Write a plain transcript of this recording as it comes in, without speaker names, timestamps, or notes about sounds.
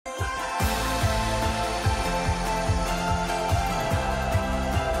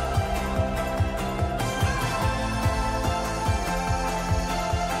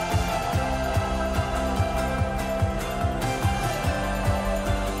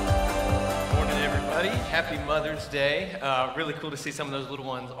everybody. Happy Mother's Day. Really cool to see some of those little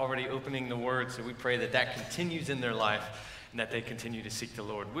ones already opening the Word, so we pray that that continues in their life and that they continue to seek the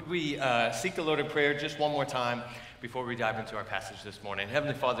Lord. Would we seek the Lord in prayer just one more time before we dive into our passage this morning?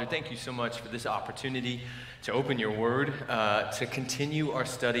 Heavenly Father, thank you so much for this opportunity to open your Word, to continue our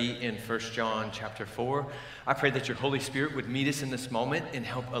study in 1 John chapter 4. I pray that your Holy Spirit would meet us in this moment and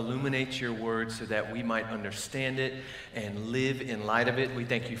help illuminate your Word so that we might understand it and live in light of it. We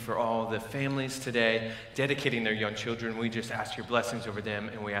thank you for all the families today dedicating their young children. We just ask your blessings over them,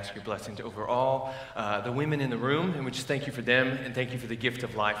 and we ask your blessings over all the women in the room, and we just thank you for them and thank you for the gift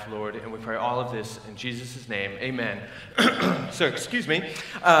of life, Lord. And we pray all of this in Jesus' name. Amen. So, excuse me.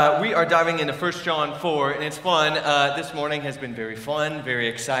 We are diving into 1 John 4, and it's fun. This morning has been very fun, very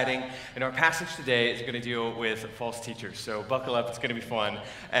exciting, and our passage today is going to deal with false teachers. So buckle up, it's going to be fun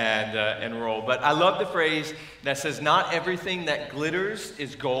and roll. But I love the phrase that says, not everything that glitters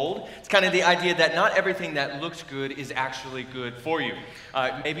is gold. It's kind of the idea that not everything that looks good is actually good for you.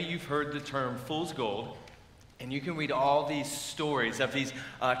 Maybe you've heard the term fool's gold. And you can read all these stories of these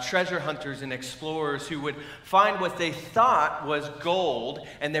treasure hunters and explorers who would find what they thought was gold,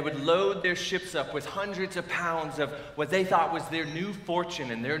 and they would load their ships up with hundreds of pounds of what they thought was their new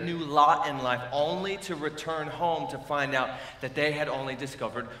fortune and their new lot in life, only to return home to find out that they had only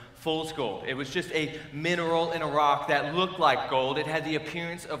discovered fool's gold. It was just a mineral in a rock that looked like gold. It had the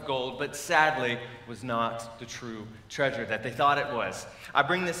appearance of gold, but sadly was not the true treasure that they thought it was. I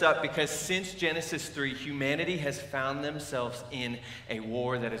bring this up because since Genesis 3, humanity has found themselves in a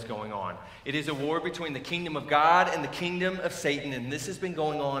war that is going on. It is a war between the kingdom of God and the kingdom of Satan, and this has been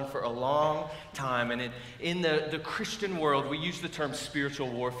going on for a long time. And in the Christian world, we use the term spiritual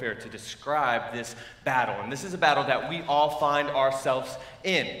warfare to describe this battle. And this is a battle that we all find ourselves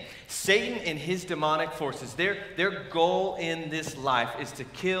in. Satan and his demonic forces, their goal in this life is to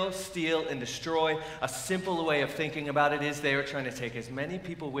kill, steal, and destroy. A simple way of thinking about it is they are trying to take as many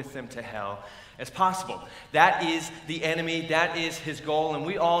people with them to hell as possible. That is the enemy, that is his goal, and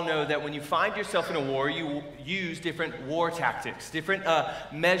we all know that when you find yourself in a war, you use different war tactics, different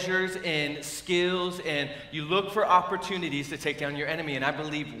measures and skills, and you look for opportunities to take down your enemy. And I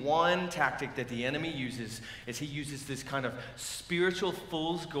believe one tactic that the enemy uses is he uses this kind of spiritual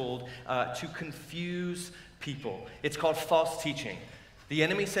fool's gold to confuse people. It's called false teaching. The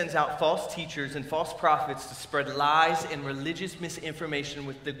enemy sends out false teachers and false prophets to spread lies and religious misinformation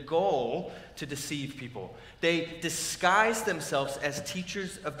with the goal to deceive people. They disguise themselves as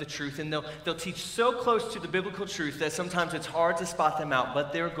teachers of the truth, and they'll teach so close to the biblical truth that sometimes it's hard to spot them out,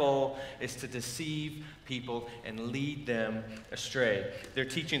 but their goal is to deceive people and lead them astray. Their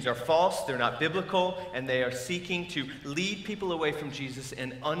teachings are false, they're not biblical, and they are seeking to lead people away from Jesus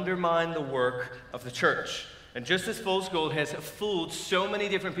and undermine the work of the church. And just as fool's gold has fooled so many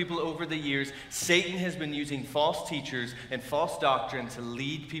different people over the years, Satan has been using false teachers and false doctrine to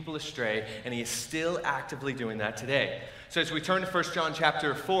lead people astray, and he is still actively doing that today. So as we turn to 1 John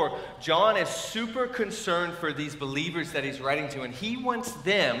chapter 4, John is super concerned for these believers that he's writing to, and he wants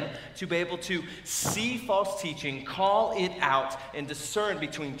them to be able to see false teaching, call it out, and discern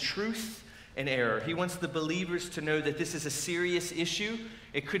between truth and error. He wants the believers to know that this is a serious issue.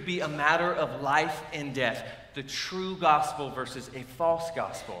 It could be a matter of life and death, the true gospel versus a false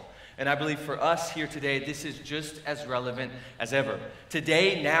gospel. And I believe for us here today, this is just as relevant as ever.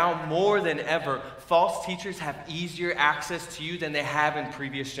 Today, now more than ever, false teachers have easier access to you than they have in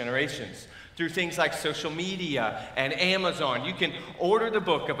previous generations. Through things like social media and Amazon, you can order the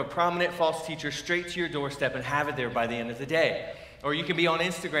book of a prominent false teacher straight to your doorstep and have it there by the end of the day. Or you can be on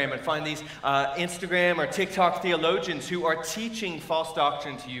Instagram and find these Instagram or TikTok theologians who are teaching false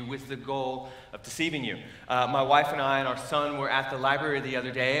doctrine to you with the goal of deceiving you. My wife and I and our son were at the library the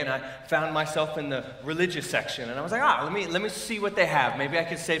other day, and I found myself in the religious section. And I was like, let me see what they have. Maybe I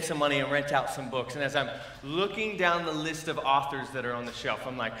could save some money and rent out some books. And as I'm looking down the list of authors that are on the shelf,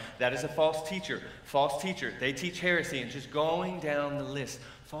 I'm like, that is a false teacher. False teacher. They teach heresy. And just going down the list,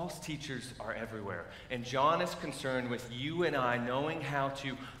 false teachers are everywhere. And John is concerned with you and I knowing how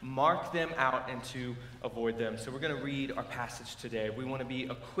to mark them out and to avoid them. So we're going to read our passage today. We want to be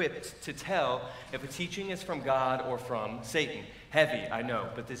equipped to tell if a teaching is from God or from Satan. Heavy, I know,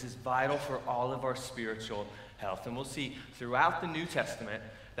 but this is vital for all of our spiritual health. And we'll see throughout the New Testament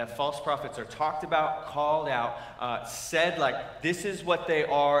that false prophets are talked about, called out, said like, this is what they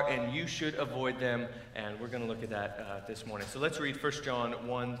are and you should avoid them. And we're going to look at that this morning. So let's read 1 John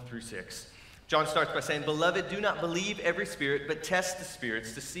 1 through 6. John starts by saying, "Beloved, do not believe every spirit, but test the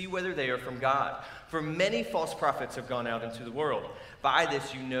spirits to see whether they are from God. For many false prophets have gone out into the world. By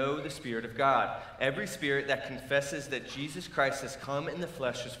this you know the Spirit of God. Every spirit that confesses that Jesus Christ has come in the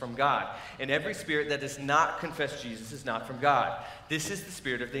flesh is from God. And every spirit that does not confess Jesus is not from God. This is the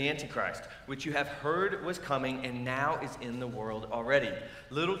spirit of the Antichrist, which you have heard was coming and now is in the world already.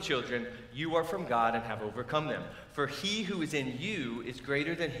 Little children, you are from God and have overcome them. For he who is in you is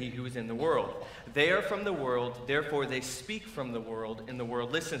greater than he who is in the world. They are from the world, therefore they speak from the world, and the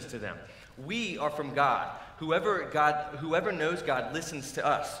world listens to them. We are from God. Whoever knows God listens to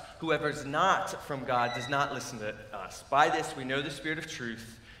us. Whoever is not from God does not listen to us. By this we know the spirit of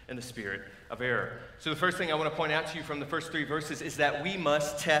truth and the spirit of error." So the first thing I want to point out to you from the first 3 verses is that we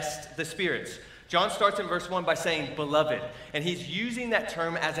must test the spirits. John starts in verse 1 by saying beloved, and he's using that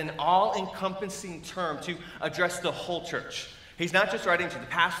term as an all-encompassing term to address the whole church. He's not just writing to the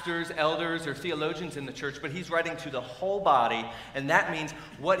pastors, elders, or theologians in the church, but he's writing to the whole body, and that means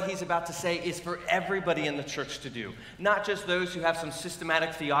what he's about to say is for everybody in the church to do. Not just those who have some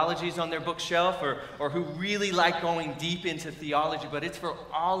systematic theologies on their bookshelf or who really like going deep into theology, but it's for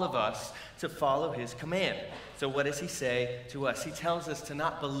all of us to follow his command. So what does he say to us? He tells us to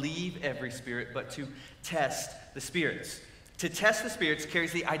not believe every spirit, but to test the spirits. To test the spirits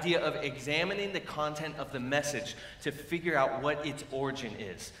carries the idea of examining the content of the message to figure out what its origin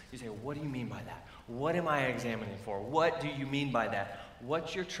is. You say, what do you mean by that? What am I examining for? What do you mean by that?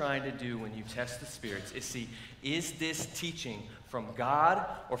 What you're trying to do when you test the spirits is see, is this teaching from God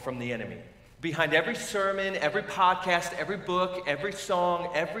or from the enemy? Behind every sermon, every podcast, every book, every song,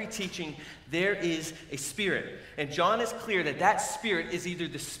 every teaching, there is a spirit. And John is clear that that spirit is either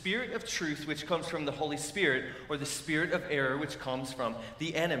the spirit of truth, which comes from the Holy Spirit, or the spirit of error, which comes from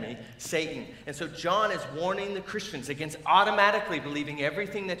the enemy, Satan. And so John is warning the Christians against automatically believing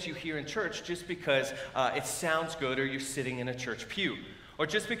everything that you hear in church just because it sounds good or you're sitting in a church pew. Or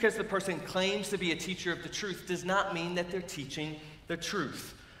just because the person claims to be a teacher of the truth does not mean that they're teaching the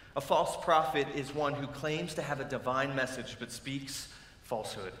truth. A false prophet is one who claims to have a divine message but speaks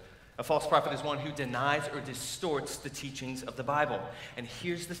falsehood. A false prophet is one who denies or distorts the teachings of the Bible. And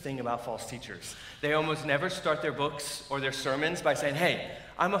here's the thing about false teachers. They almost never start their books or their sermons by saying, hey,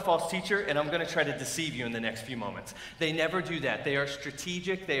 I'm a false teacher and I'm going to try to deceive you in the next few moments. They never do that. They are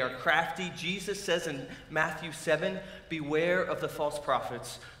strategic. They are crafty. Jesus says in Matthew 7, beware of the false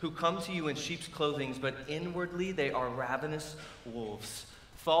prophets who come to you in sheep's clothing, but inwardly they are ravenous wolves.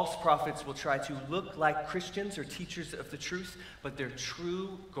 False prophets will try to look like Christians or teachers of the truth, but their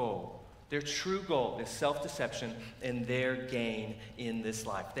true goal is self-deception and their gain in this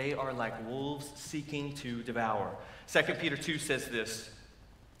life. They are like wolves seeking to devour. 2 Peter 2 says this,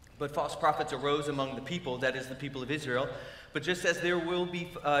 but false prophets arose among the people, that is the people of Israel, but just as there will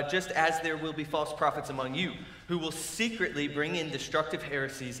be false prophets among you, who will secretly bring in destructive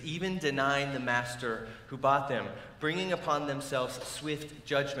heresies, even denying the master who bought them, bringing upon themselves swift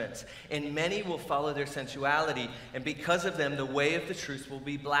judgments. And many will follow their sensuality, and because of them the way of the truth will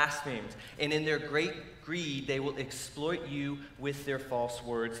be blasphemed. And in their great greed they will exploit you with their false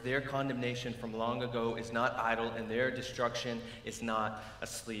words. Their condemnation from long ago is not idle, and their destruction is not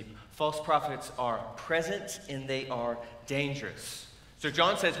asleep. False prophets are present and they are dangerous. So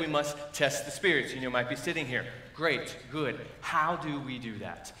John says we must test the spirits. You might be sitting here. Great, good. How do we do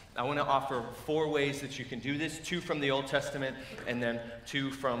that? I want to offer 4 ways that you can do this, 2 from the Old Testament and then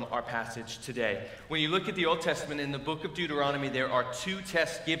 2 from our passage today. When you look at the Old Testament in the book of Deuteronomy, there are 2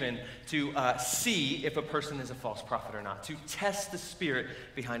 tests given to see if a person is a false prophet or not, to test the spirit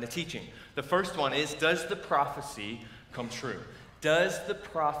behind a teaching. The first one is, does the prophecy come true? Does the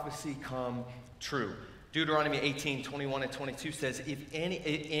prophecy come true? Deuteronomy 18, 21 and 22 says,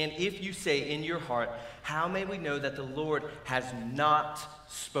 if you say in your heart, how may we know that the Lord has not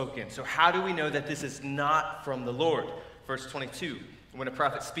spoken? So how do we know that this is not from the Lord? Verse 22, when a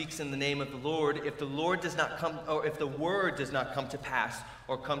prophet speaks in the name of the Lord, if the Lord does not come, or if the word does not come to pass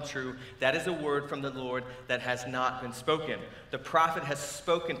or come true, that is a word from the Lord that has not been spoken. The prophet has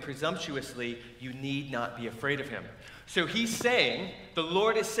spoken presumptuously, you need not be afraid of him. So he's saying, the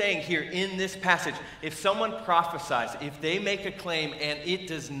Lord is saying here in this passage, if someone prophesies, if they make a claim and it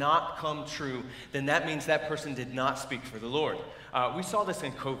does not come true, then that means that person did not speak for the Lord. We saw this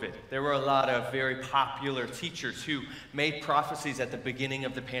in COVID. There were a lot of very popular teachers who made prophecies at the beginning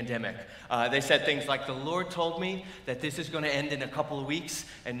of the pandemic. They said things like, the Lord told me that this is going to end in a couple of weeks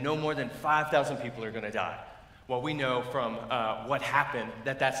and no more than 5,000 people are going to die. Well, we know from what happened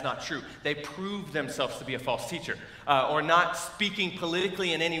that that's not true. They proved themselves to be a false teacher, or not speaking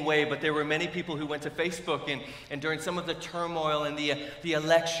politically in any way, but there were many people who went to Facebook, and during some of the turmoil and the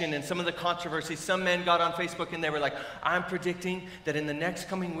election and some of the controversy, some men got on Facebook and they were like, I'm predicting that in the next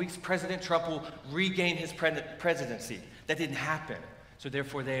coming weeks, President Trump will regain his presidency. That didn't happen. So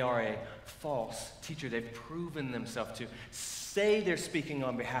therefore, they are a false teacher. They've proven themselves to say they're speaking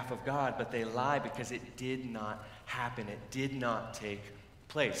on behalf of God, but they lie because it did not happen. It did not take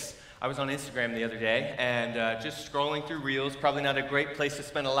place. I was on Instagram the other day and just scrolling through reels, probably not a great place to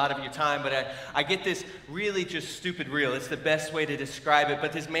spend a lot of your time, but I get this really just stupid reel. It's the best way to describe it,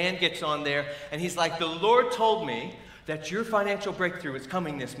 but this man gets on there and he's like, the Lord told me that your financial breakthrough is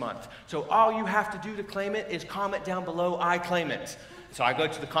coming this month. So all you have to do to claim it is comment down below, I claim it. So I go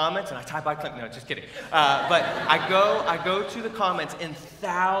to the comments and I type I claim. No, just kidding. But I go to the comments and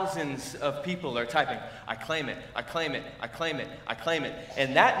thousands of people are typing, I claim it, I claim it, I claim it, I claim it.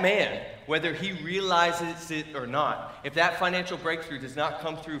 And that man, whether he realizes it or not, if that financial breakthrough does not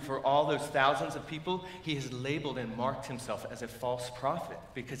come through for all those thousands of people, he has labeled and marked himself as a false prophet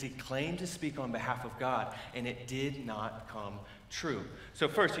because he claimed to speak on behalf of God and it did not come true. So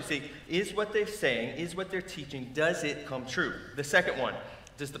first you see, is what they're saying, is what they're teaching, does it come true? The second one,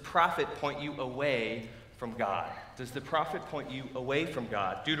 does the prophet point you away from God? Does the prophet point you away from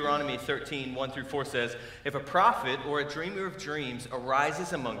God? Deuteronomy 13, 1-4 says, if a prophet or a dreamer of dreams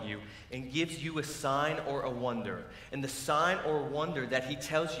arises among you and gives you a sign or a wonder, and the sign or wonder that he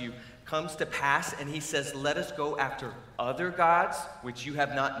tells you comes to pass, and he says, let us go after other gods, which you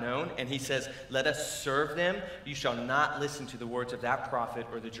have not known, and he says, let us serve them, you shall not listen to the words of that prophet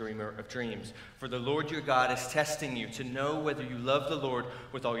or the dreamer of dreams. For the Lord your God is testing you to know whether you love the Lord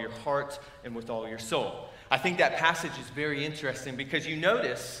with all your heart and with all your soul. I think that passage is very interesting because you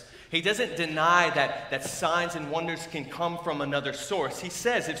notice he doesn't deny that signs and wonders can come from another source. He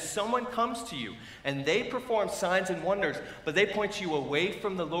says if someone comes to you and they perform signs and wonders, but they point you away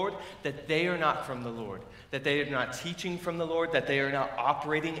from the Lord, that they are not from the Lord, that they are not teaching from the Lord, that they are not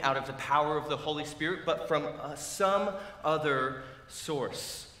operating out of the power of the Holy Spirit, but from some other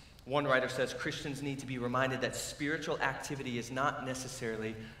source. One writer says Christians need to be reminded that spiritual activity is not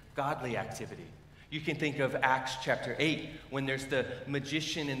necessarily godly activity. You can think of Acts chapter 8, when there's the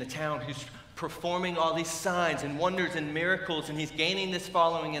magician in the town who's performing all these signs and wonders and miracles, and he's gaining this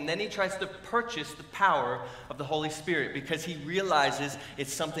following, and then he tries to purchase the power of the Holy Spirit because he realizes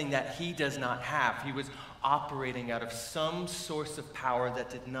it's something that he does not have. He was operating out of some source of power that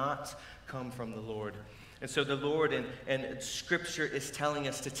did not come from the Lord. And so the Lord and Scripture is telling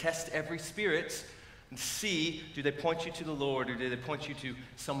us to test every spirit and see, do they point you to the Lord or do they point you to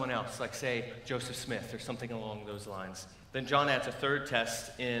someone else, like say Joseph Smith or something along those lines. Then John adds a third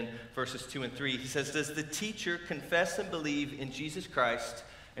test in verses 2 and 3. He says, does the teacher confess and believe in Jesus Christ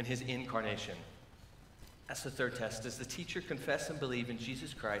and his incarnation? That's the third test. Does the teacher confess and believe in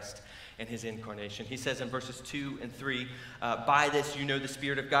Jesus Christ and his incarnation? He says in verses 2 and 3, by this you know the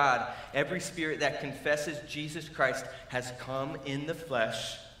Spirit of God. Every spirit that confesses Jesus Christ has come in the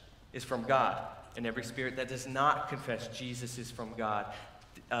flesh is from God. And every spirit that does not confess Jesus is from God,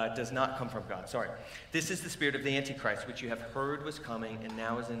 does not come from God. Sorry. This is the spirit of the Antichrist, which you have heard was coming and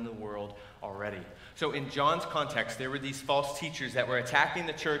now is in the world already. So in John's context, there were these false teachers that were attacking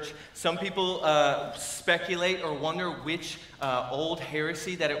the church. Some people speculate or wonder which old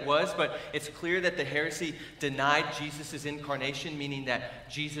heresy that it was, but it's clear that the heresy denied Jesus' incarnation, meaning that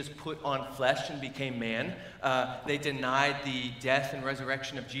Jesus put on flesh and became man. They denied the death and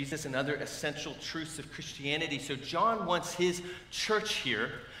resurrection of Jesus and other essential truths of Christianity. So John wants his church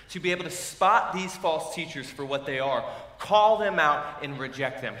here to be able to spot these false teachers for what they are, call them out, and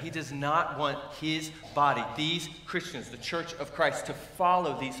reject them. He does not want his body, these Christians, the church of Christ, to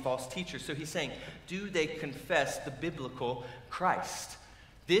follow these false teachers. So he's saying, do they confess the biblical Christ?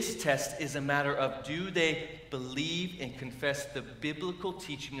 This test is a matter of, do they believe and confess the biblical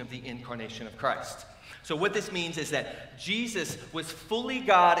teaching of the incarnation of Christ? So what this means is that Jesus was fully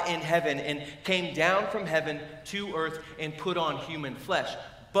God in heaven and came down from heaven to earth and put on human flesh.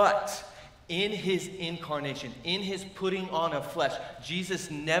 But in his incarnation, in his putting on of flesh,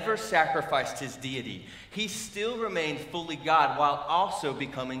 Jesus never sacrificed his deity. He still remained fully God while also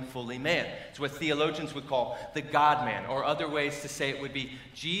becoming fully man. It's what theologians would call the God-man, or other ways to say it would be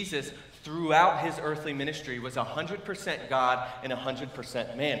Jesus throughout his earthly ministry was 100% God and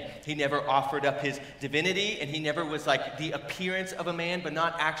 100% man. He never offered up his divinity, and he never was like the appearance of a man, but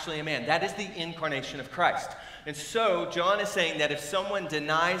not actually a man. That is the incarnation of Christ. And so John is saying that if someone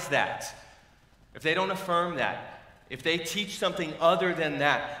denies that, if they don't affirm that, if they teach something other than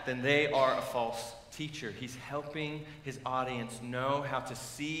that, then they are a false teacher. He's helping his audience know how to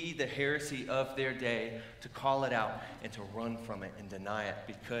see the heresy of their day, to call it out, and to run from it and deny it,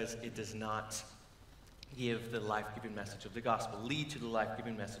 because it does not give the life-giving message of the gospel, lead to the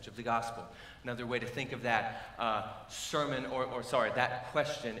life-giving message of the gospel. Another way to think of that that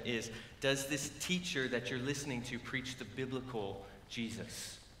question is, does this teacher that you're listening to preach the biblical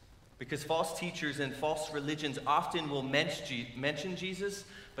Jesus? Because false teachers and false religions often will mention Jesus,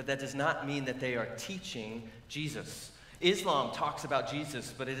 but that does not mean that they are teaching Jesus. Islam talks about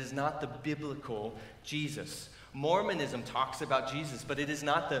Jesus, but it is not the biblical Jesus. Mormonism talks about Jesus, but it is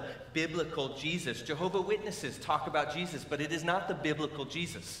not the biblical Jesus. Jehovah's Witnesses talk about Jesus, but it is not the biblical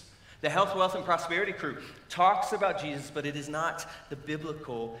Jesus. The Health, Wealth, and Prosperity crew talks about Jesus, but it is not the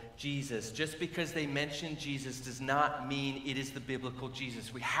biblical Jesus. Just because they mention Jesus does not mean it is the biblical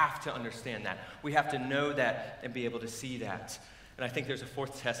Jesus. We have to understand that. We have to know that and be able to see that. And I think there's a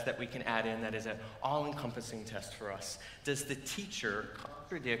fourth test that we can add in that is an all-encompassing test for us. Does the teacher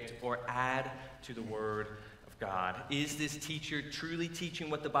contradict or add to the word of God? Is this teacher truly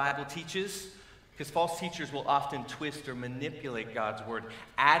teaching what the Bible teaches? Because false teachers will often twist or manipulate God's word,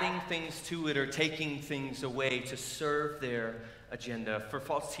 adding things to it or taking things away to serve their agenda. For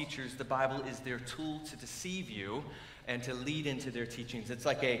false teachers, the Bible is their tool to deceive you and to lead into their teachings. It's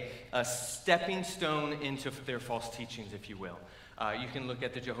like a stepping stone into their false teachings, if you will. You can look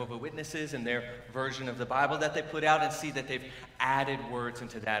at the Jehovah's Witnesses and their version of the Bible that they put out and see that they've added words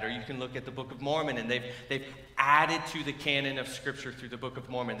into that. Or you can look at the Book of Mormon and they've added to the canon of Scripture through the Book of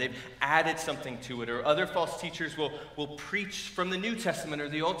Mormon. They've added something to it. Or other false teachers will preach from the New Testament or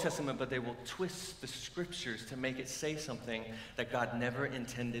the Old Testament, but they will twist the Scriptures to make it say something that God never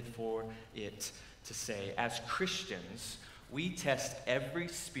intended for it to say. As Christians, we test every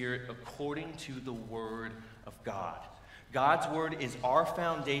spirit according to the Word of God. God's word is our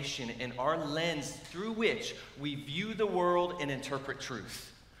foundation and our lens through which we view the world and interpret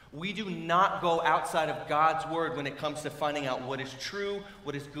truth. We do not go outside of God's word when it comes to finding out what is true,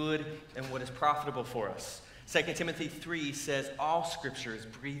 what is good, and what is profitable for us. 2 Timothy 3 says all Scripture is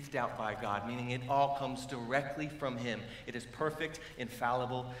breathed out by God, meaning it all comes directly from Him. It is perfect,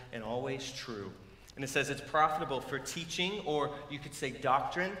 infallible, and always true. And it says it's profitable for teaching, or you could say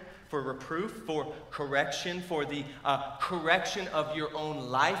doctrine, for reproof, for correction, for the correction of your own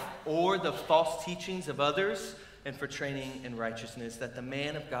life or the false teachings of others, and for training in righteousness, that the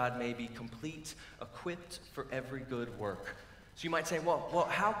man of God may be complete, equipped for every good work. So you might say, well,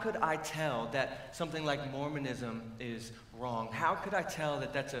 how could I tell that something like Mormonism is wrong? How could I tell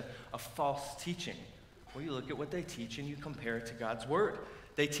that that's a false teaching? Well, you look at what they teach and you compare it to God's word.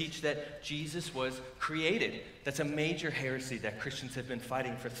 They teach that Jesus was created. That's a major heresy that Christians have been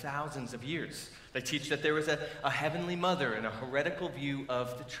fighting for thousands of years. They teach that there was a heavenly mother and a heretical view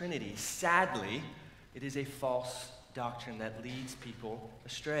of the Trinity. Sadly, it is a false doctrine that leads people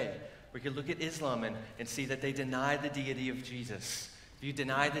astray. We could look at Islam and see that they deny the deity of Jesus. If you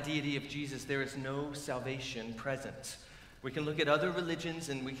deny the deity of Jesus, there is no salvation present. We can look at other religions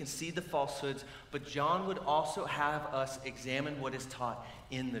and we can see the falsehoods, but John would also have us examine what is taught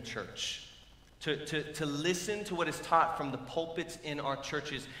in the church. To listen to what is taught from the pulpits in our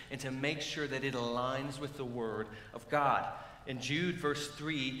churches and to make sure that it aligns with the Word of God. In Jude, verse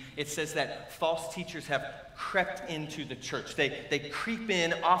 3, it says that false teachers have crept into the church. They creep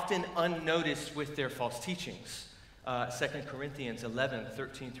in, often unnoticed, with their false teachings. 2 Corinthians 11,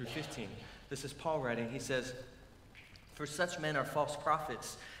 13 through 15. This is Paul writing. He says, "For such men are false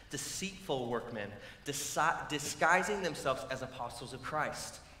prophets, deceitful workmen, disguising themselves as apostles of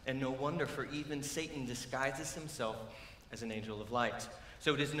Christ. And no wonder, for even Satan disguises himself as an angel of light.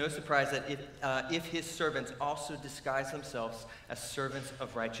 So it is no surprise that if his servants also disguise themselves as servants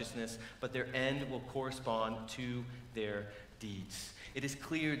of righteousness, but their end will correspond to their deeds." It is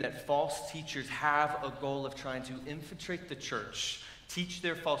clear that false teachers have a goal of trying to infiltrate the church, teach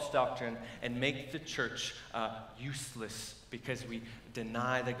their false doctrine, and make the church useless because we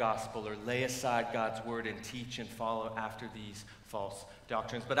deny the gospel or lay aside God's word and teach and follow after these false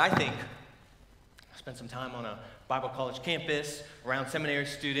doctrines. But I think, I spent some time on a Bible college campus around seminary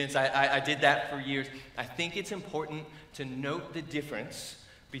students. I did that for years. I think it's important to note the difference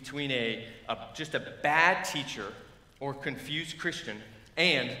between just a bad teacher or confused Christian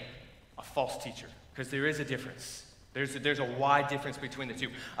and a false teacher, because there is a difference. There's a wide difference between the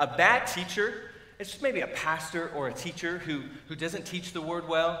two. A bad teacher, it's just maybe a pastor or a teacher who doesn't teach the word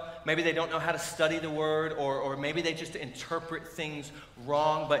well. Maybe they don't know how to study the word, or maybe they just interpret things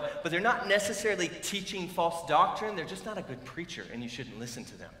wrong, but they're not necessarily teaching false doctrine. They're just not a good preacher, and you shouldn't listen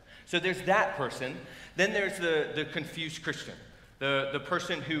to them. So there's that person. Then there's the confused Christian The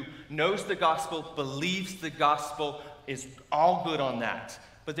person who knows the gospel, believes the gospel, is all good on that,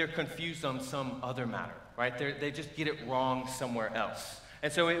 but they're confused on some other matter, right? They just get it wrong somewhere else.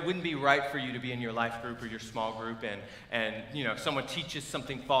 And so it wouldn't be right for you to be in your life group or your small group and you know, someone teaches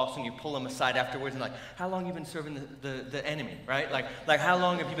something false and you pull them aside afterwards and like, how long have you been serving the enemy, right? Like how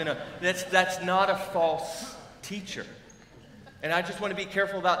long have you been that's not a false teacher. And I just want to be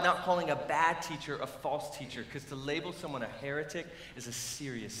careful about not calling a bad teacher a false teacher, because to label someone a heretic is a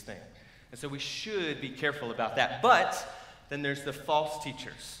serious thing. And so we should be careful about that. But then there's the false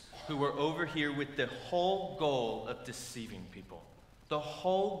teachers who are over here with the whole goal of deceiving people. The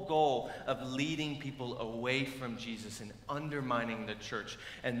whole goal of leading people away from Jesus and undermining the church.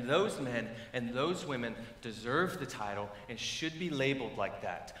 And those men and those women deserve the title and should be labeled like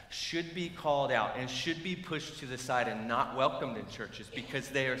that, should be called out, and should be pushed to the side and not welcomed in churches, because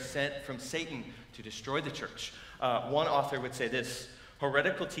they are sent from Satan to destroy the church. One author would say this: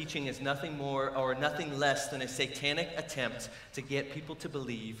 heretical teaching is nothing more or nothing less than a satanic attempt to get people to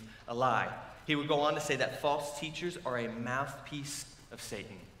believe a lie. He would go on to say that false teachers are a mouthpiece of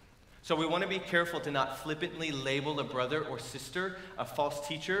Satan. So we want to be careful to not flippantly label a brother or sister a false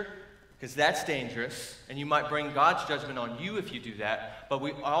teacher, because that's dangerous, and you might bring God's judgment on you if you do that. But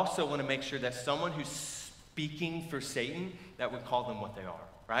we also want to make sure that someone who's speaking for Satan, that would call them what they are,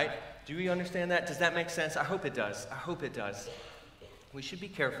 right? Do we understand that? Does that make sense? I hope it does. I hope it does. We should be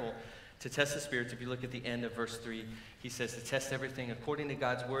careful to test the spirits. If you look at the end of verse 3, he says to test everything according to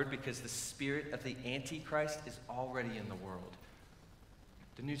God's word, because the spirit of the Antichrist is already in the world.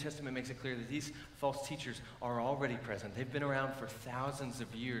 The New Testament makes it clear that these false teachers are already present. They've been around for thousands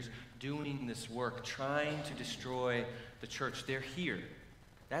of years doing this work, trying to destroy the church. They're here.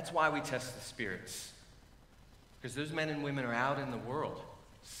 That's why we test the spirits, because those men and women are out in the world,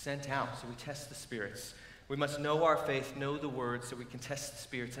 sent out. So we test the spirits. We must know our faith, know the word, so we can test the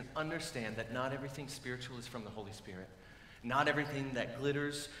spirits and understand that not everything spiritual is from the Holy Spirit. Not everything that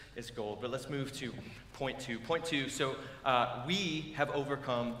glitters is gold. But let's move to point two. Point two, so we have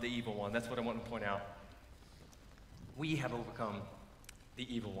overcome the evil one. That's what I want to point out. We have overcome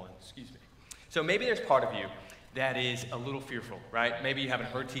the evil one. Excuse me. So maybe there's part of you that is a little fearful, right? Maybe you haven't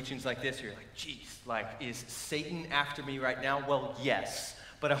heard teachings like this. You're like, geez, like, is Satan after me right now? Well, yes.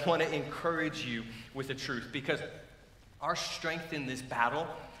 But I want to encourage you with the truth, because our strength in this battle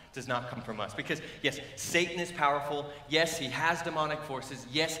does not come from us. Because, yes, Satan is powerful. Yes, he has demonic forces.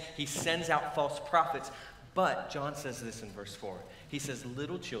 Yes, he sends out false prophets. But John says this in verse 4. He says,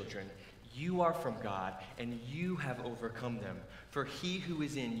 little children, you are from God, and you have overcome them. For he who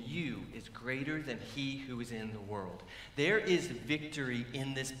is in you is greater than he who is in the world. There is victory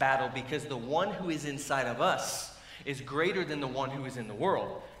in this battle, because the one who is inside of us is greater than the one who is in the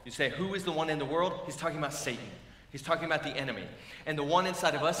world. You say, who is the one in the world? He's talking about Satan. He's talking about the enemy. And the one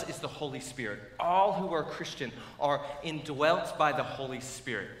inside of us is the Holy Spirit. All who are Christian are indwelt by the Holy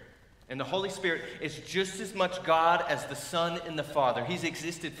Spirit. And the Holy Spirit is just as much God as the Son and the Father. He's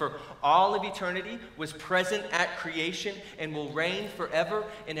existed for all of eternity, was present at creation, and will reign forever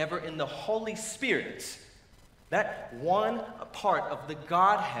and ever in the Holy Spirit. That one part of the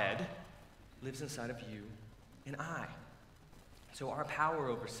Godhead lives inside of you and I. So our power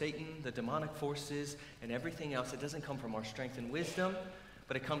over Satan, the demonic forces, and everything else, it doesn't come from our strength and wisdom,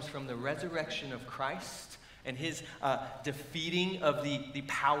 but it comes from the resurrection of Christ and his defeating of the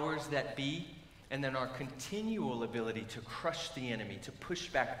powers that be, and then our continual ability to crush the enemy, to push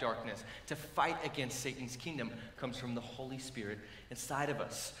back darkness, to fight against Satan's kingdom comes from the Holy Spirit inside of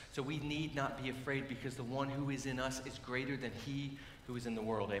us. So we need not be afraid, because the one who is in us is greater than he who is in the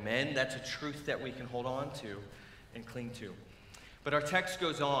world. Amen? That's a truth that we can hold on to and cling to. But our text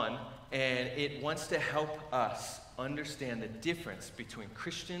goes on, and it wants to help us understand the difference between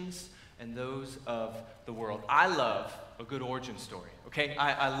Christians and those of the world. I love a good origin story, okay?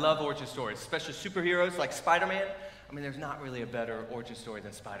 I love origin stories, especially superheroes like Spider-Man. I mean, there's not really a better origin story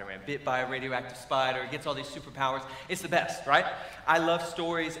than Spider-Man. Bit by a radioactive spider, gets all these superpowers. It's the best, right? I love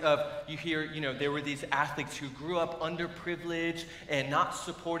stories of, you hear, there were these athletes who grew up underprivileged and not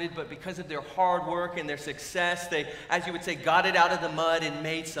supported, but because of their hard work and their success, they, as you would say, got it out of the mud and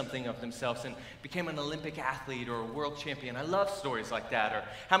made something of themselves and became an Olympic athlete or a world champion. I love stories like that. Or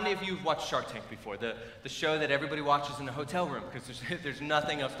how many of you have watched Shark Tank before? The show that everybody watches in the hotel room because there's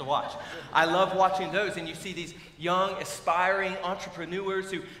nothing else to watch. I love watching those, and you see these young, aspiring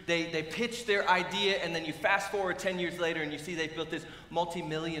entrepreneurs who they pitch their idea, and then you fast forward 10 years later and you see they've built this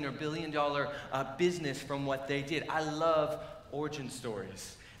multi-million or billion-dollar business from what they did. I love origin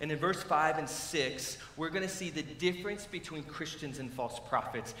stories. And in verse 5 and 6, we're going to see the difference between Christians and false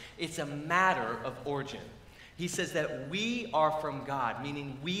prophets. It's a matter of origin. He says that we are from God,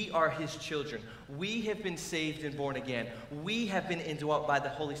 meaning we are his children. We have been saved and born again. We have been indwelt by the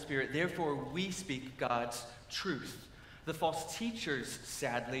Holy Spirit. Therefore, we speak God's truth. The false teachers,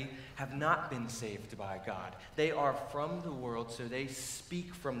 sadly, have not been saved by God. They are from the world, so they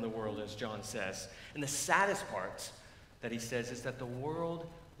speak from the world, as John says. And the saddest part that he says is that the world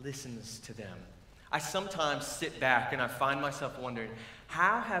listens to them. I sometimes sit back and I find myself wondering,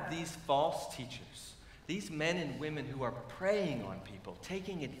 how have these false teachers, these men and women who are preying on people,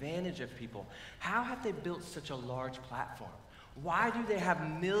 taking advantage of people, how have they built such a large platform? Why do they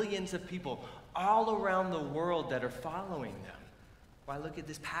have millions of people all around the world that are following them? Well, I look at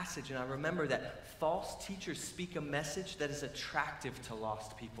this passage and I remember that false teachers speak a message that is attractive to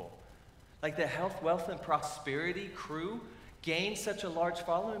lost people. Like the health, wealth, and prosperity crew gained such a large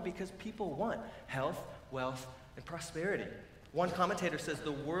following because people want health, wealth, and prosperity. One commentator says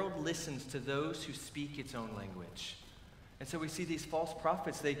the world listens to those who speak its own language. And so we see these false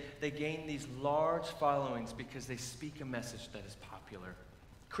prophets, they gain these large followings because they speak a message that is popular.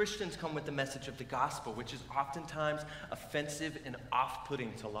 Christians come with the message of the gospel, which is oftentimes offensive and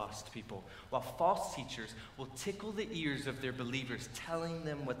off-putting to lost people, while false teachers will tickle the ears of their believers, telling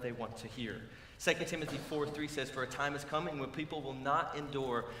them what they want to hear. 2 Timothy 4:3 says, "For a time is coming when people will not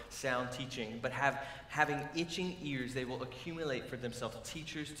endure sound teaching, but having itching ears, they will accumulate for themselves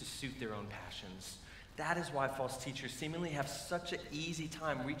teachers to suit their own passions." That is why false teachers seemingly have such an easy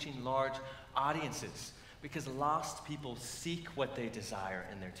time reaching large audiences, because lost people seek what they desire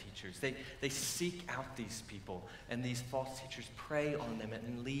in their teachers. They seek out these people, and these false teachers prey on them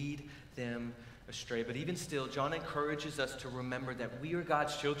and lead them astray. But even still, John encourages us to remember that we are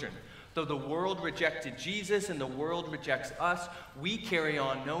God's children. Though the world rejected Jesus and the world rejects us, we carry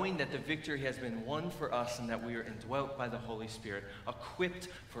on knowing that the victory has been won for us and that we are indwelt by the Holy Spirit, equipped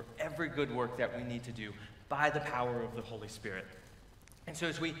for every good work that we need to do by the power of the Holy Spirit. And so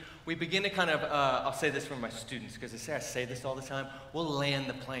as we begin to kind of, I'll say this for my students, because I say this all the time, we'll land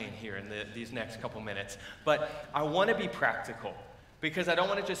the plane here in these next couple minutes. But I want to be practical, because I don't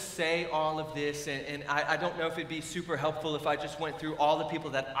want to just say all of this, and I don't know if it'd be super helpful if I just went through all the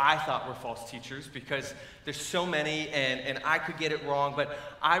people that I thought were false teachers, because there's so many, and I could get it wrong. But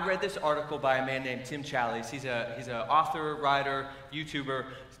I read this article by a man named Tim Challies. He's an author, writer, YouTuber,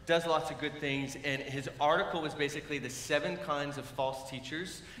 does lots of good things, and his article was basically the 7 kinds of false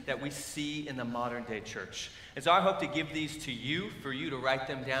teachers that we see in the modern day church. And so I hope to give these to you, for you to write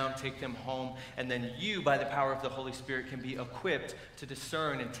them down, take them home, and then you, by the power of the Holy Spirit, can be equipped to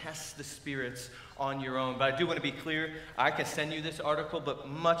discern and test the spirits on your own. But I do want to be clear, I can send you this article, but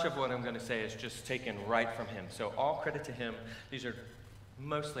much of what I'm going to say is just taken right from him. So all credit to him. These are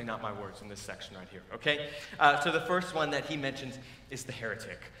mostly not my words in this section right here, okay? So the first one that he mentions is the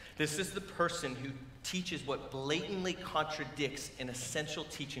heretic. This is the person who teaches what blatantly contradicts an essential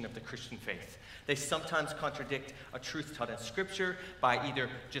teaching of the Christian faith. They sometimes contradict a truth taught in Scripture by either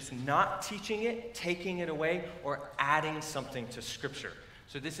just not teaching it, taking it away, or adding something to Scripture.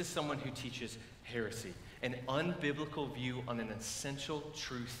 So this is someone who teaches heresy, an unbiblical view on an essential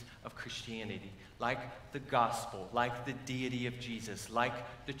truth of Christianity, like the gospel, like the deity of Jesus, like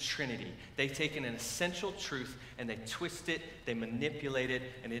the Trinity. They've taken an essential truth and they twist it, they manipulate it,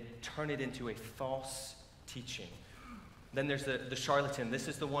 and turn it into a false teaching. Then there's the charlatan. This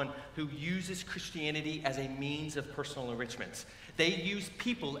is the one who uses Christianity as a means of personal enrichment. They use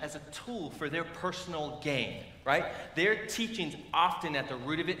people as a tool for their personal gain, right? Their teachings often at the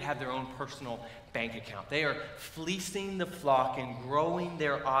root of it have their own personal bank account. They are fleecing the flock and growing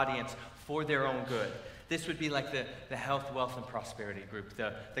their audience for their own good. This would be like the health, wealth, and prosperity group,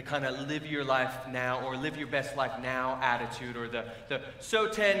 the kind of live your life now or live your best life now attitude, or the sow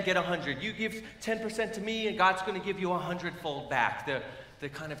 10, get 100. You give 10% to me and God's going to give you 100-fold back. The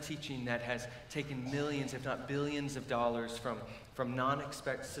kind of teaching that has taken millions, if not billions of dollars from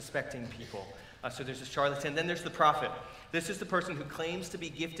non-suspecting people. So there's a charlatan. Then there's the prophet. This is the person who claims to be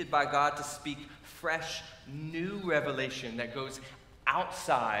gifted by God to speak fresh, new revelation that goes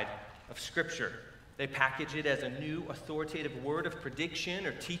outside of Scripture. They package it as a new authoritative word of prediction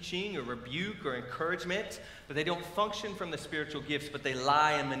or teaching or rebuke or encouragement, but they don't function from the spiritual gifts, but they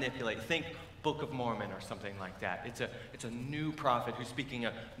lie and manipulate. Think Book of Mormon or something like that. It's a new prophet who's speaking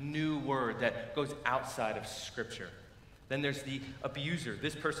a new word that goes outside of Scripture. Then there's the abuser.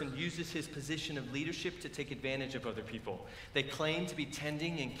 This person uses his position of leadership to take advantage of other people. They claim to be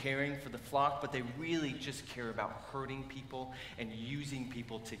tending and caring for the flock, but they really just care about hurting people and using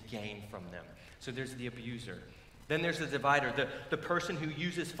people to gain from them. So there's the abuser. Then there's the divider, the person who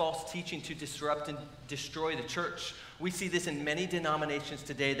uses false teaching to disrupt and destroy the church. We see this in many denominations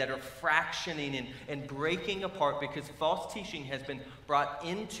today that are fractioning and breaking apart because false teaching has been brought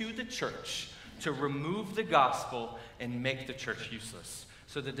into the church to remove the gospel and make the church useless.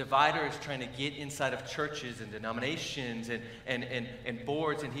 So the divider is trying to get inside of churches and denominations and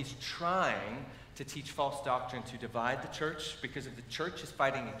boards, and he's trying to teach false doctrine to divide the church, because if the church is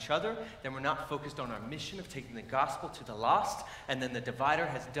fighting each other, then we're not focused on our mission of taking the gospel to the lost, and then the divider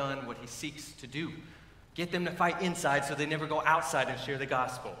has done what he seeks to do. Get them to fight inside so they never go outside and share the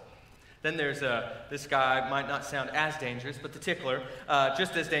gospel. Then there's this guy, might not sound as dangerous, but the tickler,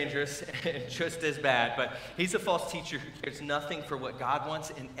 just as dangerous and just as bad. But he's a false teacher who cares nothing for what God wants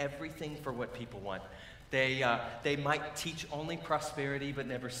and everything for what people want. They might teach only prosperity but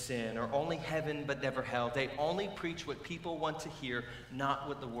never sin, or only heaven but never hell. They only preach what people want to hear, not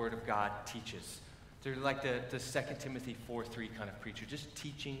what the Word of God teaches. They're like the 2 Timothy 4:3 kind of preacher, just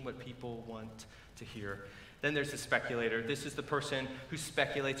teaching what people want to hear. Then there's the speculator. This is the person who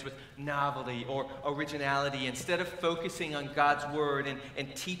speculates with novelty or originality. Instead of focusing on God's word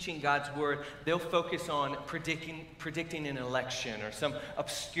and teaching God's word, they'll focus on predicting an election or some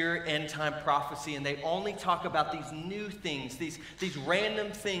obscure end-time prophecy, and they only talk about these new things, these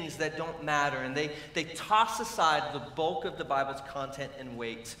random things that don't matter, and they toss aside the bulk of the Bible's content and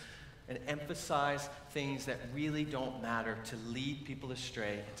weight and emphasize things that really don't matter to lead people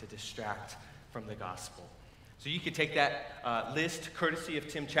astray and to distract from the gospel. So you could take that list, courtesy of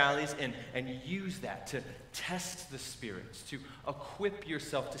Tim Challies, and use that to test the spirits, to equip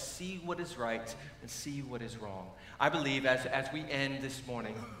yourself to see what is right and see what is wrong. I believe, as we end this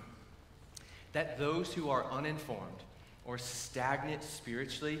morning, that those who are uninformed or stagnant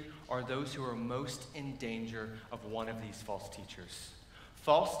spiritually are those who are most in danger of one of these false teachers.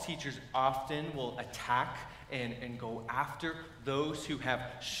 False teachers often will attack and go after those who have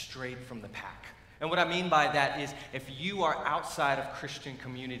strayed from the pack. And what I mean by that is, if you are outside of Christian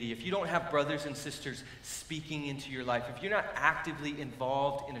community, if you don't have brothers and sisters speaking into your life, if you're not actively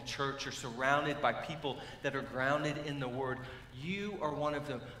involved in a church or surrounded by people that are grounded in the Word, you are one of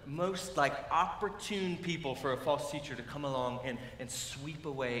the most opportune people for a false teacher to come along and sweep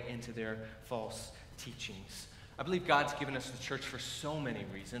away into their false teachings. I believe God's given us the church for so many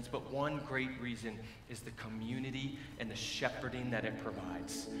reasons, but one great reason is the community and the shepherding that it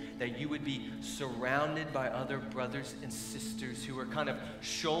provides. That you would be surrounded by other brothers and sisters who are kind of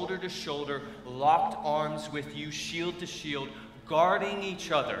shoulder to shoulder, locked arms with you, shield to shield, guarding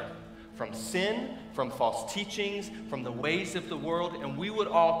each other from sin, from false teachings, from the ways of the world, and we would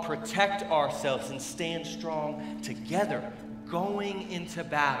all protect ourselves and stand strong together, going into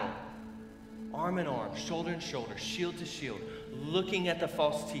battle. Arm in arm, shoulder in shoulder, shield to shield, looking at the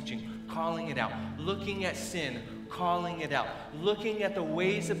false teaching, calling it out, looking at sin, calling it out, looking at the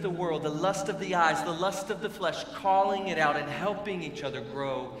ways of the world, the lust of the eyes, the lust of the flesh, calling it out and helping each other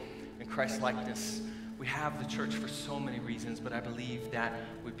grow in Christ-likeness. We have the church for so many reasons, but I believe that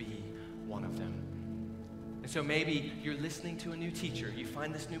would be one of them. And so maybe you're listening to a new teacher, you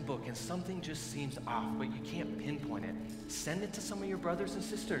find this new book, and something just seems off, but you can't pinpoint it. Send it to some of your brothers and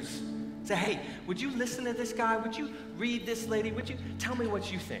sisters. Say, hey, would you listen to this guy? Would you read this lady? Would you tell me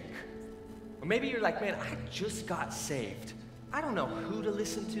what you think? Or maybe you're like, man, I just got saved. I don't know who to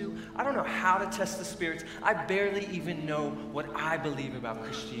listen to. I don't know how to test the spirits. I barely even know what I believe about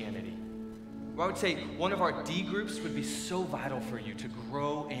Christianity. Well, I would say one of our D groups would be so vital for you to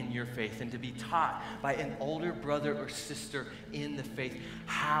grow in your faith and to be taught by an older brother or sister in the faith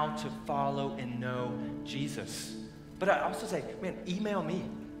how to follow and know Jesus. But I also say, man, email me.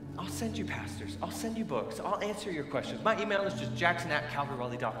 I'll send you pastors. I'll send you books. I'll answer your questions. My email is just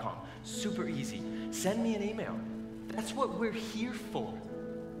jackson@calvaryraleigh.com. Super easy. Send me an email. That's what we're here for.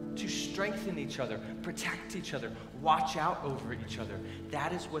 To strengthen each other, protect each other, watch out over each other.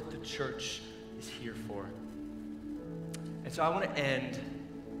 That is what the church is here for. And so I want to end,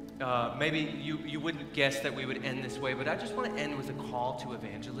 maybe you wouldn't guess that we would end this way, but I just want to end with a call to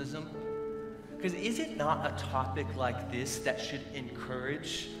evangelism. Because is it not a topic like this that should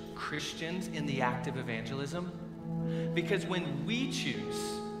encourage Christians in the act of evangelism? Because when we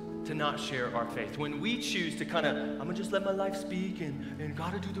choose to not share our faith, when we choose to kind of, I'm going to just let my life speak and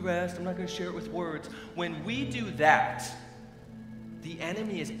God will do the rest, I'm not going to share it with words. When we do that, the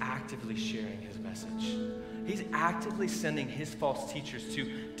enemy is actively sharing his message. He's actively sending his false teachers to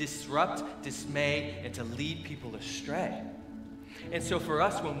disrupt, dismay, and to lead people astray. And so for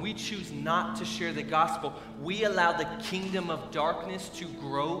us, when we choose not to share the gospel, we allow the kingdom of darkness to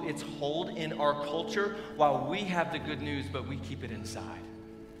grow its hold in our culture while we have the good news, but we keep it inside.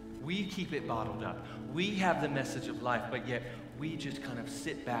 We keep it bottled up. We have the message of life, but yet we just kind of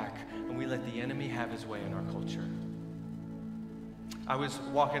sit back and we let the enemy have his way in our culture. I was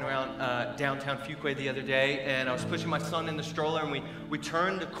walking around downtown Fuquay the other day, and I was pushing my son in the stroller, and we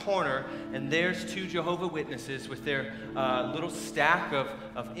turned the corner, and there's two Jehovah Witnesses with their little stack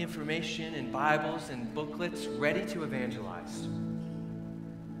of information and Bibles and booklets ready to evangelize,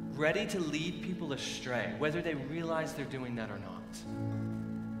 ready to lead people astray, whether they realize they're doing that or not.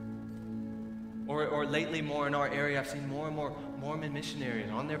 Or lately, more in our area, I've seen more and more Mormon missionaries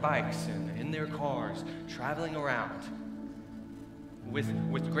on their bikes and in their cars, traveling around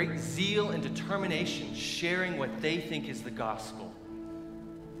with great zeal and determination, sharing what they think is the gospel,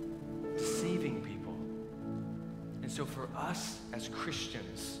 deceiving people. And so for us as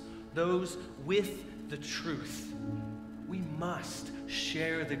Christians, those with the truth, we must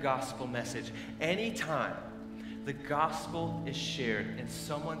share the gospel message. Anytime the gospel is shared and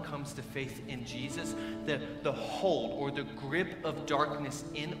someone comes to faith in Jesus, the hold or the grip of darkness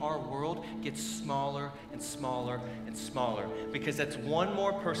in our world gets smaller and smaller and smaller, because that's one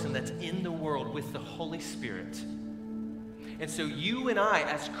more person that's in the world with the Holy Spirit. And so you and I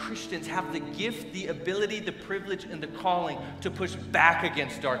as Christians have the gift, the ability, the privilege, and the calling to push back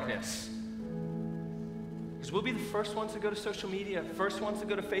against darkness. Because we'll be the first ones to go to social media, first ones to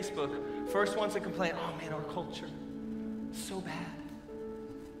go to Facebook, first ones to complain, oh man, our culture, so bad,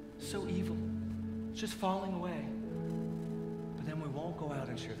 so evil, it's just falling away. But then we won't go out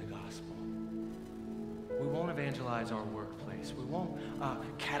and share the gospel. We won't evangelize our workplace. We won't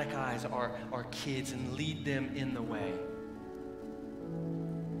catechize our kids and lead them in the way.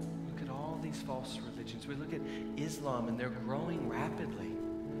 Look at all these false religions. We look at Islam, and they're growing rapidly,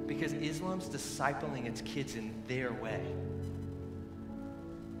 because Islam's discipling its kids in their way.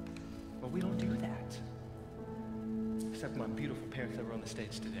 But we don't do that. Except my beautiful parents that were on the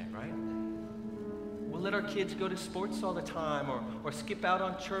stage today, right? We'll let our kids go to sports all the time, or skip out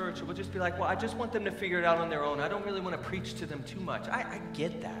on church, or we'll just be like, well, I just want them to figure it out on their own. I don't really want to preach to them too much. I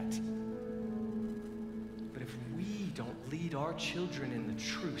get that. But if we don't lead our children in the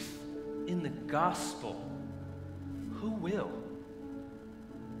truth, in the gospel, who will?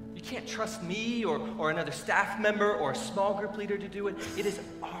 You can't trust me or another staff member or a small group leader to do it. It is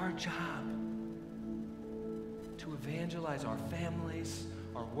our job to evangelize our families,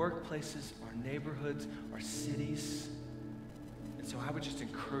 our workplaces, our neighborhoods, our cities. And so I would just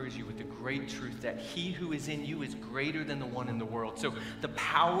encourage you with the great truth that he who is in you is greater than the one in the world. So the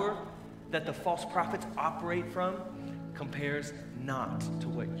power that the false prophets operate from compares not to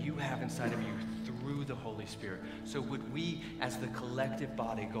what you have inside of you through the Holy Spirit. So would we, as the collective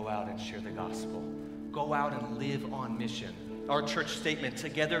body, go out and share the gospel? Go out and live on mission. Our church statement,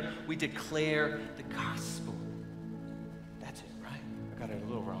 together we declare the gospel. That's it, right? I got it a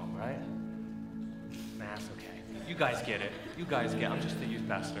little wrong, right? Nah, it's okay. You guys get it. You guys get it. I'm just the youth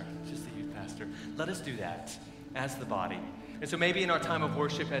pastor. Just the youth pastor. Let us do that as the body. And so maybe in our time of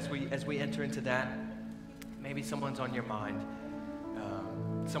worship, as we enter into that, maybe someone's on your mind.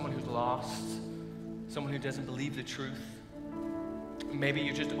 Someone who's lost, someone who doesn't believe the truth. Maybe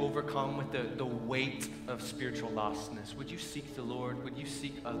you're just overcome with the weight of spiritual lostness. Would you seek the Lord? Would you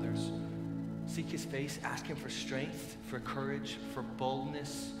seek others? Seek his face, ask him for strength, for courage, for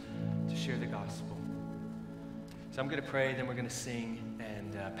boldness to share the gospel. So I'm going to pray, then we're going to sing,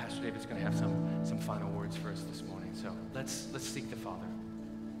 and Pastor David's going to have some final words for us this morning. So let's seek the Father.